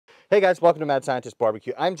Hey guys, welcome to Mad Scientist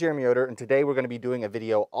BBQ. I'm Jeremy Yoder, and today we're going to be doing a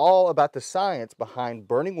video all about the science behind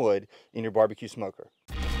burning wood in your barbecue smoker.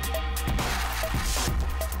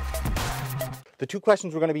 The two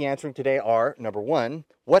questions we're going to be answering today are, number one,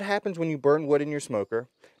 what happens when you burn wood in your smoker?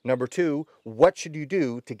 Number two, what should you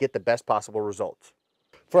do to get the best possible results?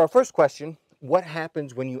 For our first question, what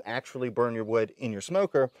happens when you actually burn your wood in your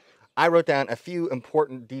smoker? I wrote down a few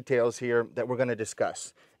important details here that we're going to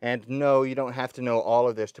discuss. And no, you don't have to know all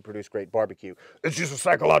of this to produce great barbecue. It's just a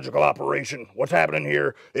psychological operation. What's happening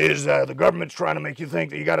here is the government's trying to make you think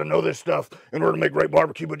that you got to know this stuff in order to make great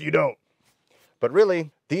barbecue, but you don't. But really,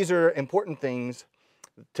 these are important things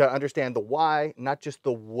to understand the why, not just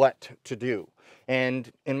the what to do.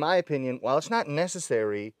 And in my opinion, while it's not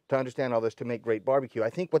necessary to understand all this to make great barbecue, I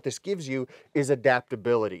think what this gives you is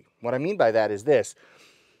adaptability. What I mean by that is this.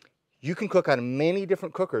 You can cook on many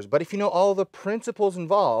different cookers, but if you know all the principles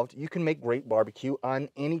involved, you can make great barbecue on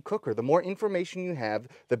any cooker. The more information you have,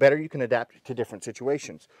 the better you can adapt to different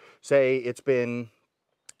situations. Say it's been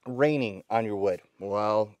raining on your wood.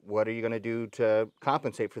 Well, what are you going to do to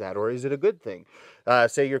compensate for that? Or is it a good thing?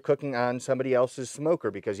 Say you're cooking on somebody else's smoker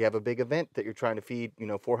because you have a big event that you're trying to feed,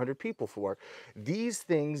 400 people for. These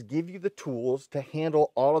things give you the tools to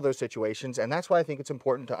handle all of those situations, and that's why I think it's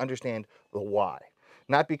important to understand the why.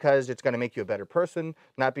 Not because it's going to make you a better person,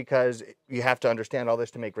 not because you have to understand all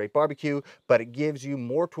this to make great barbecue, but it gives you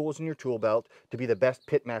more tools in your tool belt to be the best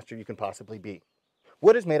pit master you can possibly be.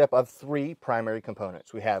 Wood is made up of three primary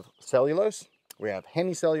components. We have cellulose, we have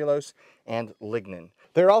hemicellulose, and lignin.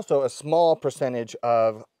 There are also a small percentage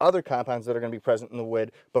of other compounds that are going to be present in the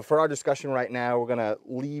wood, but for our discussion right now, we're going to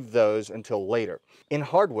leave those until later. In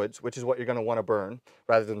hardwoods, which is what you're going to want to burn,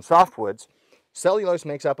 rather than softwoods, cellulose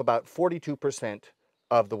makes up about 42%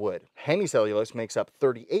 of the wood. Hemicellulose makes up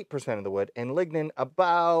 38% of the wood, and lignin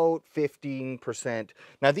about 15%.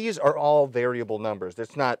 Now these are all variable numbers.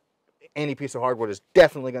 It's not any piece of hardwood is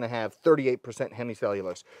definitely going to have 38%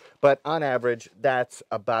 hemicellulose, but on average, that's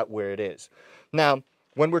about where it is. Now,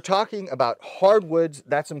 when we're talking about hardwoods,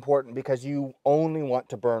 that's important because you only want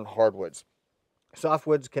to burn hardwoods.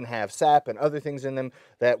 Softwoods can have sap and other things in them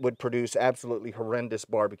that would produce absolutely horrendous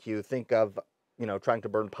barbecue. Think of, trying to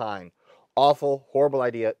burn pine. Awful, horrible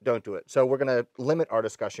idea, don't do it. So we're going to limit our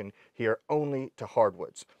discussion here only to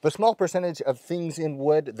hardwoods. The small percentage of things in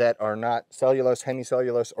wood that are not cellulose,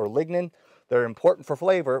 hemicellulose, or lignin, they're important for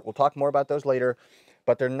flavor. We'll talk more about those later,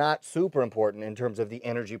 but they're not super important in terms of the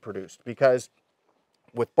energy produced, because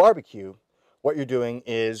with barbecue, what you're doing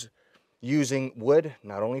is using wood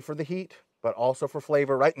not only for the heat, but also for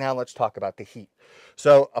flavor. Right now, let's talk about the heat.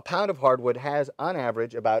 So a pound of hardwood has, on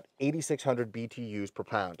average, about 8,600 BTUs per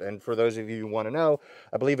pound. And for those of you who want to know,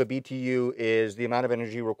 I believe a BTU is the amount of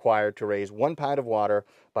energy required to raise 1 pound of water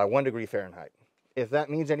by 1 degree Fahrenheit. If that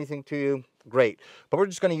means anything to you, great. But we're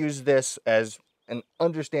just going to use this as an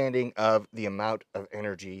understanding of the amount of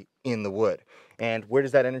energy in the wood. And where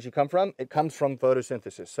does that energy come from? It comes from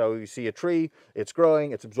photosynthesis. So you see a tree, it's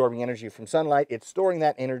growing, it's absorbing energy from sunlight, it's storing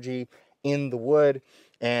that energy in the wood,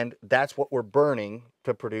 and that's what we're burning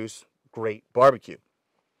to produce great barbecue.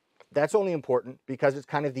 That's only important because it's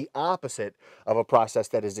kind of the opposite of a process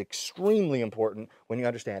that is extremely important when you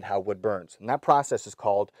understand how wood burns. And that process is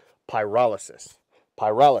called pyrolysis.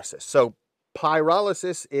 Pyrolysis. So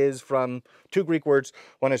pyrolysis is from two Greek words.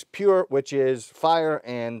 One is pure, which is fire,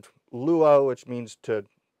 and luo, which means to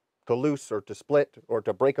loose or to split or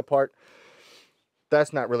to break apart.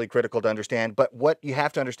 That's not really critical to understand, but what you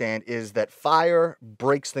have to understand is that fire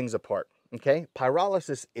breaks things apart, okay?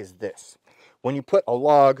 Pyrolysis is this. When you put a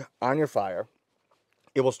log on your fire,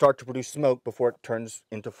 it will start to produce smoke before it turns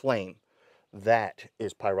into flame. That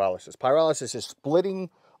is pyrolysis. Pyrolysis is splitting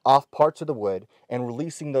off parts of the wood and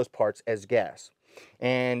releasing those parts as gas.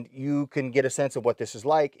 And you can get a sense of what this is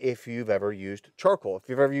like if you've ever used charcoal. If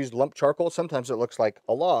you've ever used lump charcoal, sometimes it looks like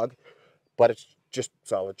a log, but it's just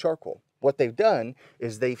solid charcoal. What they've done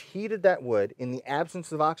is they've heated that wood in the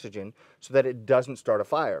absence of oxygen so that it doesn't start a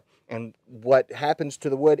fire. And what happens to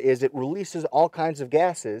the wood is it releases all kinds of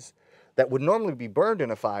gases that would normally be burned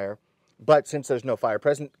in a fire, but since there's no fire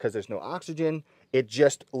present because there's no oxygen, it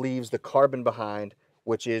just leaves the carbon behind,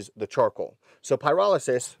 which is the charcoal. So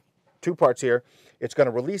pyrolysis, two parts here, it's going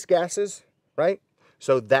to release gases, right?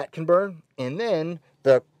 So that can burn, and then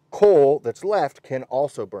the coal that's left can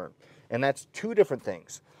also burn. And that's two different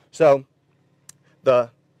things. So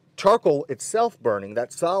the charcoal itself burning,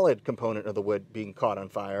 that solid component of the wood being caught on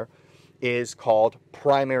fire, is called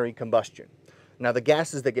primary combustion. Now the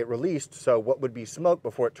gases that get released, so what would be smoke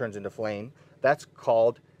before it turns into flame, that's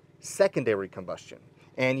called secondary combustion.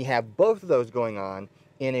 And you have both of those going on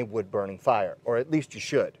in a wood burning fire, or at least you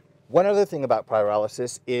should. One other thing about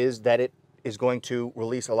pyrolysis is that it is going to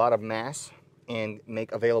release a lot of mass and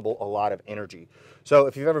make available a lot of energy. So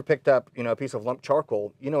if you've ever picked up, a piece of lump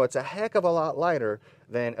charcoal, it's a heck of a lot lighter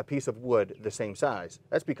than a piece of wood the same size.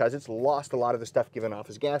 That's because it's lost a lot of the stuff given off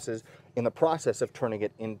as gases in the process of turning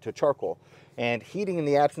it into charcoal. And heating in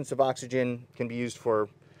the absence of oxygen can be used for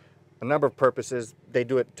a number of purposes. They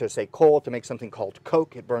do it to, say, coal, to make something called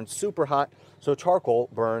coke. It burns super hot, so charcoal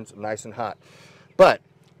burns nice and hot. But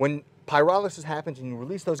when pyrolysis happens and you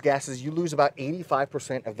release those gases, you lose about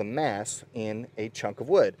 85% of the mass in a chunk of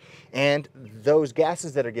wood. And those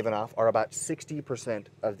gases that are given off are about 60%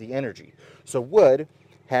 of the energy. So wood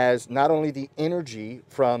has not only the energy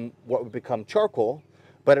from what would become charcoal,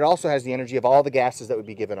 but it also has the energy of all the gases that would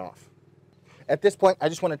be given off. At this point, I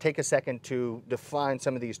just want to take a second to define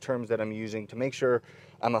some of these terms that I'm using to make sure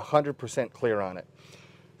I'm 100% clear on it.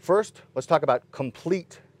 First, let's talk about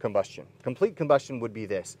complete combustion. Complete combustion would be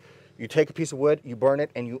this. You take a piece of wood, you burn it,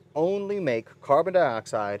 and you only make carbon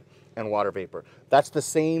dioxide and water vapor. That's the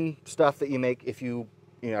same stuff that you make if you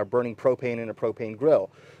are burning propane in a propane grill.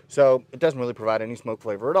 So it doesn't really provide any smoke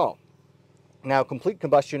flavor at all. Now, complete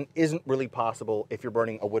combustion isn't really possible if you're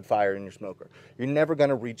burning a wood fire in your smoker. You're never going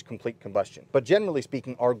to reach complete combustion. But generally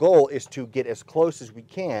speaking, our goal is to get as close as we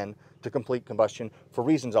can to complete combustion for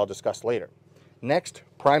reasons I'll discuss later. Next,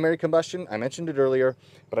 primary combustion. I mentioned it earlier,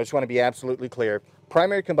 but I just want to be absolutely clear.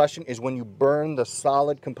 Primary combustion is when you burn the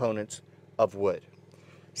solid components of wood.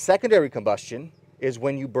 Secondary combustion is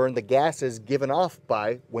when you burn the gases given off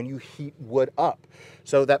by when you heat wood up.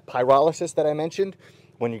 So that pyrolysis that I mentioned,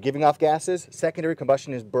 when you're giving off gases, secondary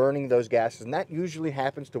combustion is burning those gases, and that usually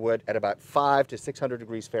happens to wood at about 500 to 600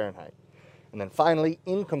 degrees Fahrenheit. And then finally,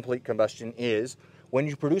 incomplete combustion is when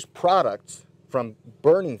you produce products from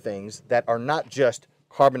burning things that are not just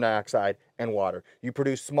carbon dioxide and water. You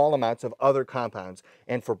produce small amounts of other compounds.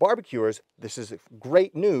 And for barbecuers, this is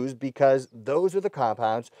great news because those are the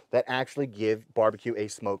compounds that actually give barbecue a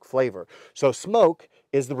smoke flavor. So smoke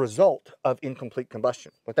is the result of incomplete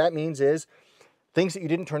combustion. What that means is things that you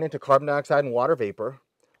didn't turn into carbon dioxide and water vapor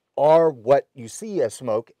are what you see as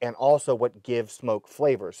smoke and also what gives smoke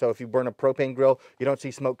flavor. So if you burn a propane grill, you don't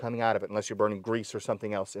see smoke coming out of it unless you're burning grease or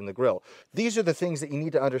something else in the grill. These are the things that you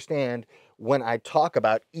need to understand when I talk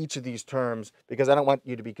about each of these terms, because I don't want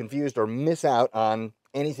you to be confused or miss out on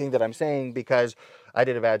anything that I'm saying because I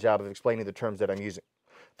did a bad job of explaining the terms that I'm using.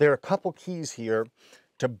 There are a couple keys here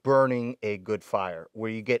to burning a good fire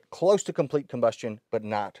where you get close to complete combustion but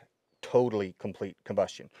not totally complete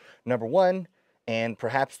combustion. Number one, and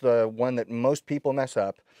perhaps the one that most people mess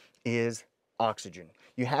up, is oxygen.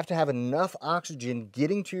 You have to have enough oxygen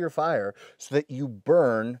getting to your fire so that you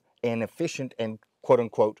burn an efficient and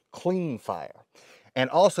quote-unquote clean fire. And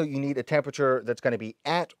also you need a temperature that's going to be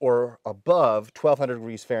at or above 1200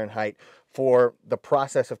 degrees Fahrenheit for the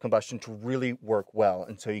process of combustion to really work well,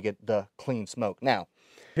 and so you get the clean smoke. Now,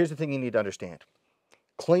 here's the thing you need to understand.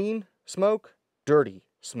 Clean smoke, dirty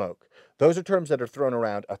smoke. Those are terms that are thrown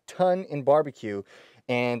around a ton in barbecue,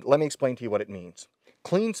 and let me explain to you what it means.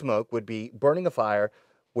 Clean smoke would be burning a fire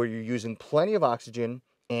where you're using plenty of oxygen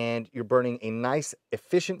and you're burning a nice,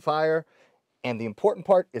 efficient fire, and the important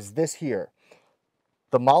part is this here.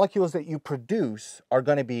 The molecules that you produce are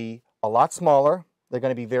going to be a lot smaller, they're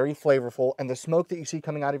going to be very flavorful, and the smoke that you see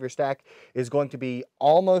coming out of your stack is going to be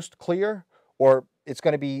almost clear, or it's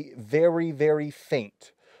going to be very, very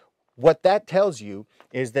faint. What that tells you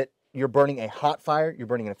is that you're burning a hot fire, you're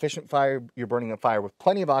burning an efficient fire, you're burning a fire with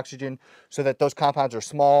plenty of oxygen so that those compounds are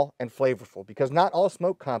small and flavorful, because not all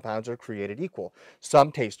smoke compounds are created equal.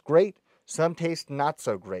 Some taste great, some taste not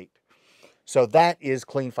so great. So that is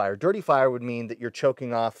clean fire. Dirty fire would mean that you're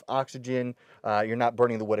choking off oxygen, you're not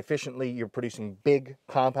burning the wood efficiently, you're producing big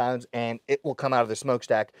compounds, and it will come out of the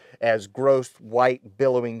smokestack as gross, white,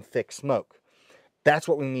 billowing, thick smoke. That's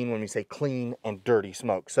what we mean when we say clean and dirty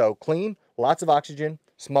smoke. So clean, lots of oxygen,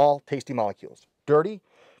 small, tasty molecules. Dirty,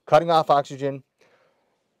 cutting off oxygen,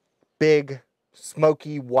 big,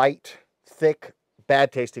 smoky, white, thick,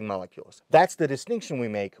 bad tasting molecules. That's the distinction we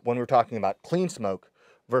make when we're talking about clean smoke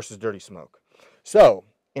versus dirty smoke. So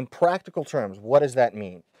in practical terms, what does that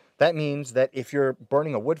mean? That means that if you're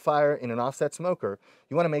burning a wood fire in an offset smoker,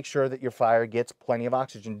 you want to make sure that your fire gets plenty of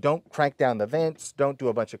oxygen. Don't crank down the vents, don't do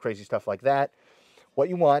a bunch of crazy stuff like that. What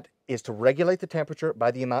you want is to regulate the temperature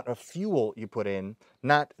by the amount of fuel you put in,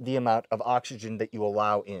 not the amount of oxygen that you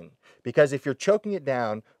allow in. Because if you're choking it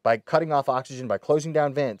down by cutting off oxygen, by closing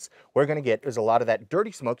down vents, what you're going to get is a lot of that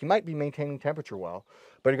dirty smoke. You might be maintaining temperature well,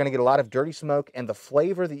 but you're going to get a lot of dirty smoke, and the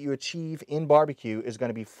flavor that you achieve in barbecue is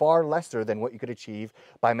going to be far lesser than what you could achieve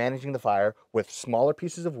by managing the fire with smaller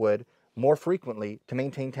pieces of wood, more frequently to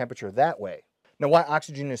maintain temperature that way. Now, why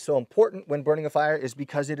oxygen is so important when burning a fire is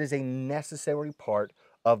because it is a necessary part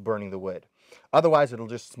of burning the wood. Otherwise, it'll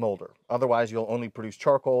just smolder. Otherwise, you'll only produce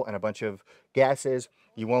charcoal and a bunch of gases.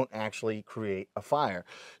 You won't actually create a fire.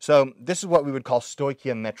 So this is what we would call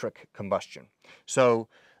stoichiometric combustion. So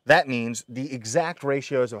that means the exact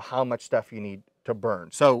ratios of how much stuff you need to burn.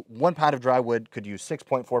 So 1 pound of dry wood could use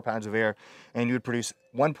 6.4 pounds of air, and you would produce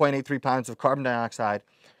 1.83 pounds of carbon dioxide,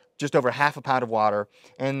 just over half a pound of water,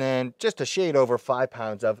 and then just a shade over 5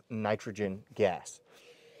 pounds of nitrogen gas.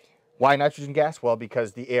 Why nitrogen gas? Well,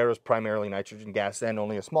 because the air is primarily nitrogen gas and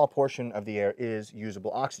only a small portion of the air is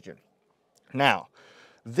usable oxygen. Now,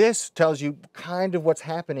 this tells you kind of what's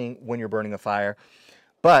happening when you're burning a fire,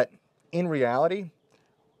 but in reality,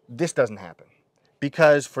 this doesn't happen.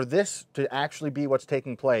 Because for this to actually be what's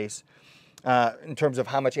taking place, in terms of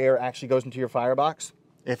how much air actually goes into your firebox,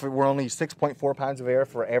 if it were only 6.4 pounds of air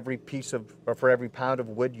for every pound of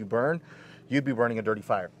wood you burn, you'd be burning a dirty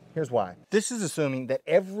fire. Here's why. This is assuming that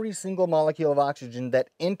every single molecule of oxygen that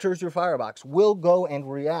enters your firebox will go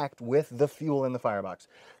and react with the fuel in the firebox.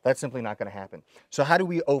 That's simply not going to happen. So how do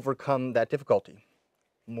we overcome that difficulty?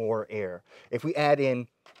 More air. If we add in,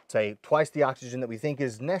 say, twice the oxygen that we think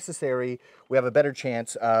is necessary, we have a better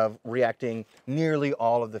chance of reacting nearly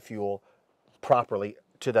all of the fuel properly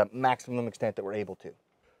to the maximum extent that we're able to.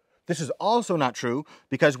 This is also not true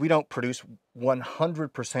because we don't produce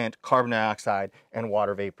 100% carbon dioxide and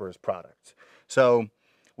water vapor as products. So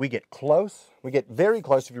we get close, we get very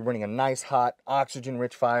close if you're burning a nice hot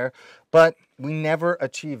oxygen-rich fire, but we never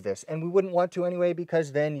achieve this. And we wouldn't want to anyway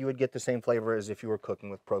because then you would get the same flavor as if you were cooking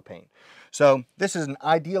with propane. So this is an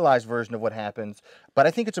idealized version of what happens, but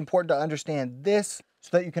I think it's important to understand this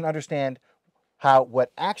so that you can understand how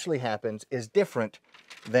what actually happens is different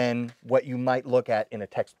than what you might look at in a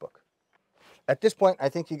textbook. At this point, I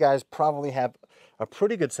think you guys probably have a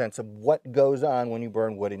pretty good sense of what goes on when you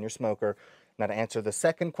burn wood in your smoker. Now, to answer the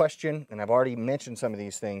second question, and I've already mentioned some of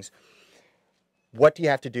these things, what do you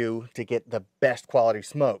have to do to get the best quality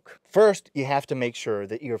smoke? First, you have to make sure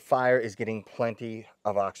that your fire is getting plenty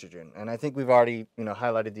of oxygen. And I think we've already,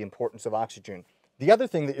 highlighted the importance of oxygen. The other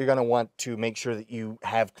thing that you're going to want to make sure that you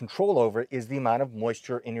have control over is the amount of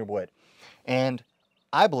moisture in your wood. And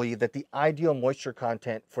I believe that the ideal moisture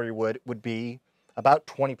content for your wood would be about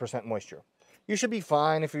 20% moisture. You should be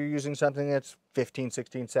fine if you're using something that's 15,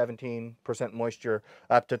 16, 17% moisture,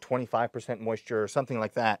 up to 25% moisture or something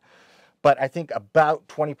like that. But I think about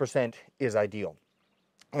 20% is ideal.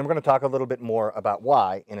 And we're going to talk a little bit more about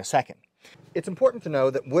why in a second. It's important to know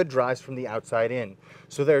that wood dries from the outside in.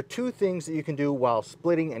 So there are two things that you can do while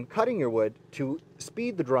splitting and cutting your wood to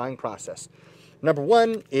speed the drying process. Number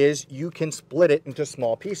one is you can split it into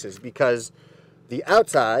small pieces because the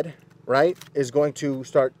outside, right, is going to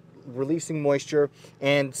start releasing moisture,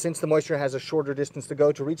 and since the moisture has a shorter distance to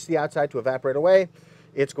go to reach the outside to evaporate away,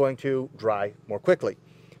 it's going to dry more quickly.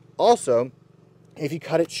 Also, if you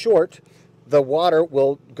cut it short, the water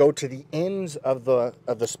will go to the ends of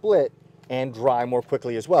the split and dry more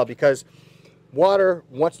quickly as well, because water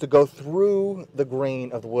wants to go through the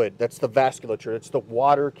grain of the wood. That's the vasculature. It's the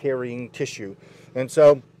water-carrying tissue. And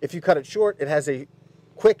so if you cut it short, it has a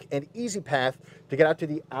quick and easy path to get out to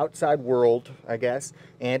the outside world, I guess,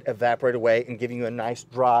 and evaporate away and giving you a nice,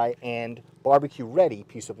 dry, and barbecue-ready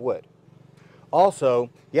piece of wood. Also,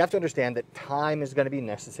 you have to understand that time is going to be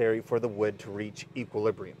necessary for the wood to reach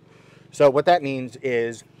equilibrium. So what that means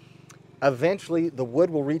is eventually the wood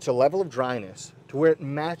will reach a level of dryness to where it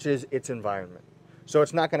matches its environment. So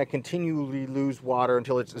it's not going to continually lose water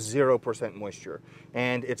until it's 0% moisture.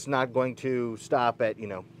 And it's not going to stop at,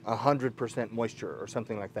 100% moisture or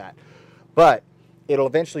something like that. But it'll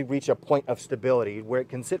eventually reach a point of stability where it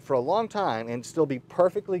can sit for a long time and still be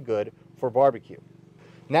perfectly good for barbecue.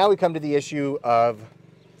 Now we come to the issue of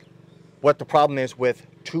what the problem is with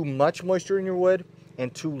too much moisture in your wood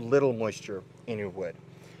and too little moisture in your wood.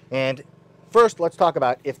 And first, let's talk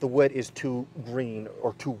about if the wood is too green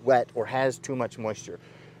or too wet or has too much moisture.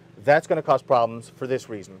 That's going to cause problems for this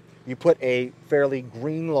reason. You put a fairly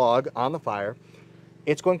green log on the fire,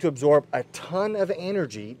 it's going to absorb a ton of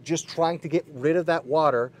energy just trying to get rid of that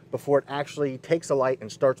water before it actually takes a light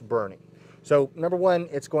and starts burning. So number one,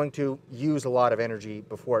 it's going to use a lot of energy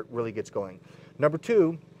before it really gets going. Number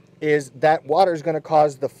two is that water is going to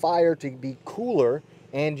cause the fire to be cooler,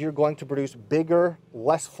 and you're going to produce bigger,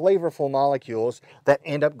 less flavorful molecules that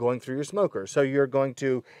end up going through your smoker. So you're going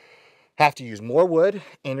to have to use more wood,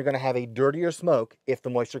 and you're going to have a dirtier smoke if the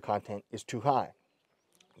moisture content is too high.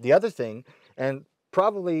 The other thing, and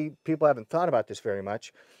probably people haven't thought about this very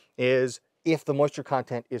much, is if the moisture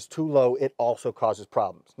content is too low, it also causes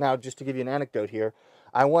problems. Now, just to give you an anecdote here,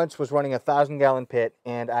 I once was running a 1,000-gallon pit,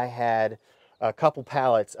 and I had a couple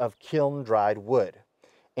pallets of kiln-dried wood.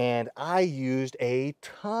 And I used a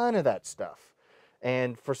ton of that stuff.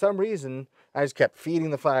 And for some reason, I just kept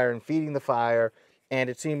feeding the fire and feeding the fire, and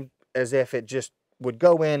it seemed as if it just would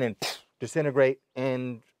go in and disintegrate,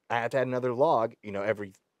 and I had to add another log, you know,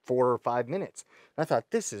 every 4 or 5 minutes. And I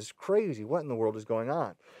thought, this is crazy. What in the world is going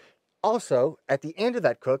on? Also, at the end of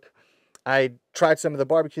that cook, I tried some of the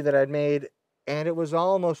barbecue that I'd made, and it was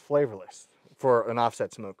almost flavorless for an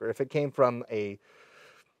offset smoker. If it came from a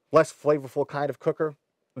less flavorful kind of cooker,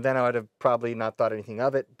 then I would have probably not thought anything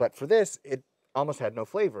of it. But for this, it almost had no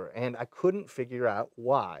flavor, and I couldn't figure out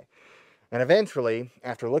why. And eventually,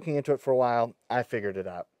 after looking into it for a while, I figured it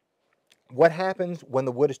out. What happens when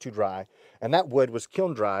the wood is too dry, and that wood was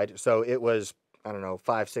kiln dried, so it was, I don't know,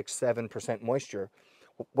 5, 6, 7% moisture.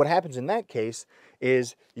 What happens in that case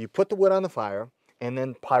is you put the wood on the fire, and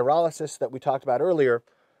then pyrolysis that we talked about earlier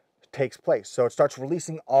takes place. So it starts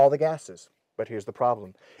releasing all the gases. But here's the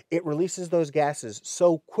problem. It releases those gases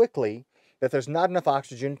so quickly that there's not enough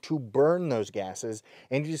oxygen to burn those gases,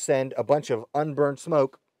 and you send a bunch of unburned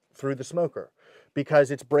smoke through the smoker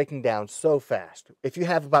because it's breaking down so fast. If you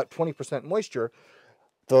have about 20% moisture,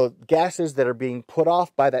 the gases that are being put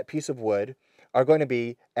off by that piece of wood are going to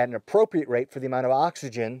be at an appropriate rate for the amount of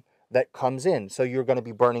oxygen that comes in. So you're going to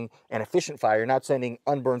be burning an efficient fire. You're not sending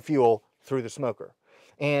unburned fuel through the smoker.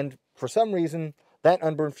 And for some reason, that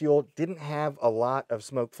unburned fuel didn't have a lot of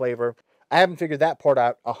smoke flavor. I haven't figured that part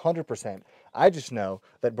out 100%. I just know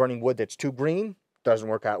that burning wood that's too green doesn't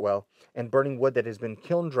work out well, and burning wood that has been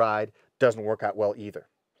kiln dried doesn't work out well either.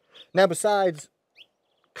 Now, besides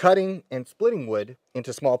cutting and splitting wood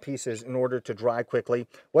into small pieces in order to dry quickly,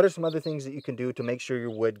 what are some other things that you can do to make sure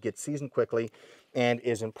your wood gets seasoned quickly and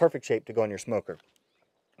is in perfect shape to go in your smoker?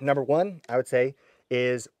 Number one, I would say,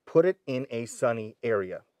 is put it in a sunny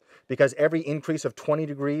area, because every increase of 20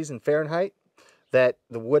 degrees in Fahrenheit that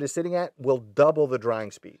the wood is sitting at will double the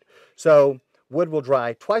drying speed. So wood will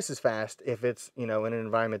dry twice as fast if it's, in an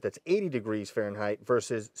environment that's 80 degrees Fahrenheit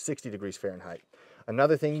versus 60 degrees Fahrenheit.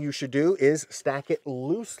 Another thing you should do is stack it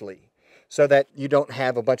loosely so that you don't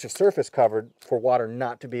have a bunch of surface covered for water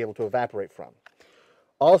not to be able to evaporate from.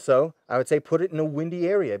 Also, I would say put it in a windy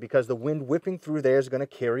area, because the wind whipping through there is going to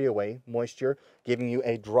carry away moisture, giving you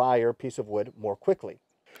a drier piece of wood more quickly.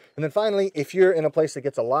 And then finally, if you're in a place that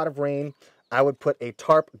gets a lot of rain, I would put a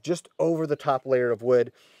tarp just over the top layer of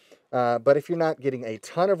wood. But if you're not getting a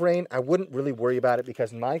ton of rain, I wouldn't really worry about it,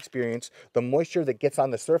 because in my experience, the moisture that gets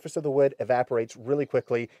on the surface of the wood evaporates really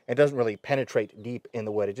quickly and doesn't really penetrate deep in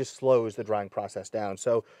the wood. It just slows the drying process down.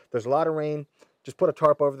 So if there's a lot of rain, just put a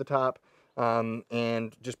tarp over the top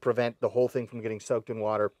and just prevent the whole thing from getting soaked in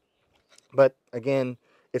water. But again,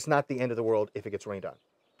 it's not the end of the world if it gets rained on.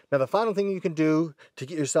 Now, the final thing you can do to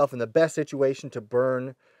get yourself in the best situation to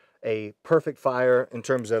burn a perfect fire in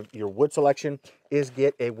terms of your wood selection is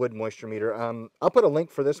get a wood moisture meter. I'll put a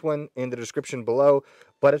link for this one in the description below,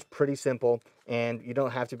 but it's pretty simple, and you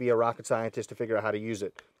don't have to be a rocket scientist to figure out how to use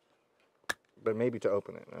it, but maybe to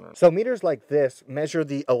open it. I don't know. So meters like this measure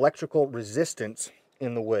the electrical resistance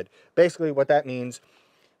in the wood. Basically what that means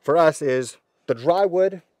for us is the dry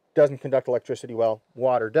wood doesn't conduct electricity well,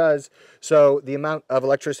 water does. So the amount of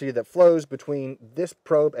electricity that flows between this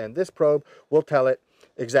probe and this probe will tell it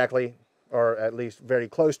exactly, or at least very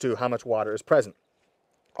close to, how much water is present.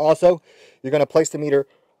 Also, you're going to place the meter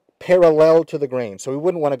parallel to the grain. So we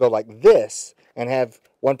wouldn't want to go like this and have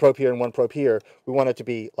one probe here and one probe here. We want it to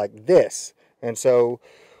be like this. And so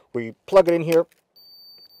we plug it in here,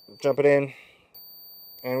 jump it in,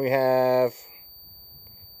 and we have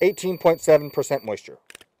 18.7% moisture.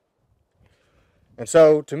 And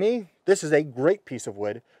so, to me, this is a great piece of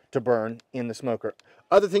wood to burn in the smoker.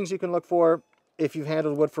 Other things you can look for: if you've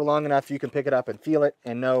handled wood for long enough, you can pick it up and feel it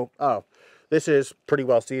and know, oh, this is pretty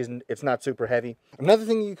well seasoned. It's not super heavy. Another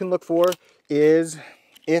thing you can look for is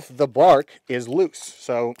if the bark is loose.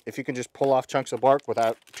 So if you can just pull off chunks of bark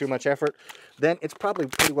without too much effort, then it's probably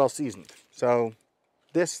pretty well seasoned. So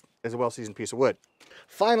this is a well-seasoned piece of wood.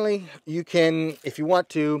 Finally, you can, if you want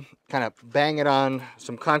to, kind of bang it on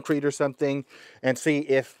some concrete or something and see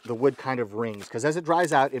if the wood kind of rings. Because as it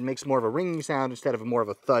dries out, it makes more of a ringing sound instead of more of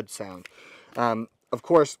a thud sound. Of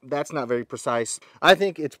course, that's not very precise. I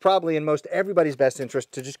think it's probably in most everybody's best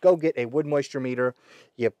interest to just go get a wood moisture meter.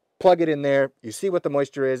 You plug it in there, you see what the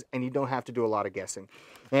moisture is, and you don't have to do a lot of guessing.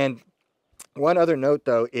 And one other note,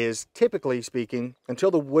 though, is typically speaking,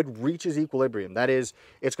 until the wood reaches equilibrium, that is,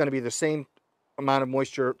 it's going to be the same amount of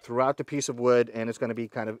moisture throughout the piece of wood, and it's going to be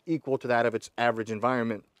kind of equal to that of its average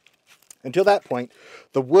environment. Until that point,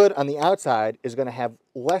 the wood on the outside is going to have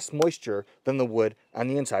less moisture than the wood on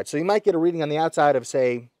the inside. So you might get a reading on the outside of,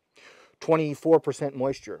 say, 24%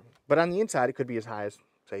 moisture, but on the inside it could be as high as,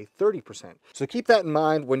 say, 30%. So keep that in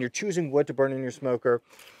mind when you're choosing wood to burn in your smoker.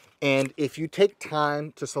 And if you take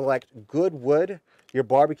time to select good wood, your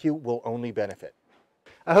barbecue will only benefit.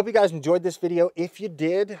 I hope you guys enjoyed this video. If you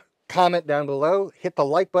did, comment down below, hit the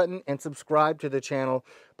like button, and subscribe to the channel.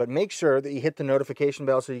 But make sure that you hit the notification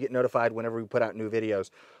bell so you get notified whenever we put out new videos.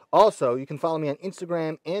 Also, you can follow me on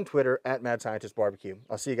Instagram and Twitter at Mad Scientist BBQ.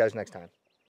 I'll see you guys next time.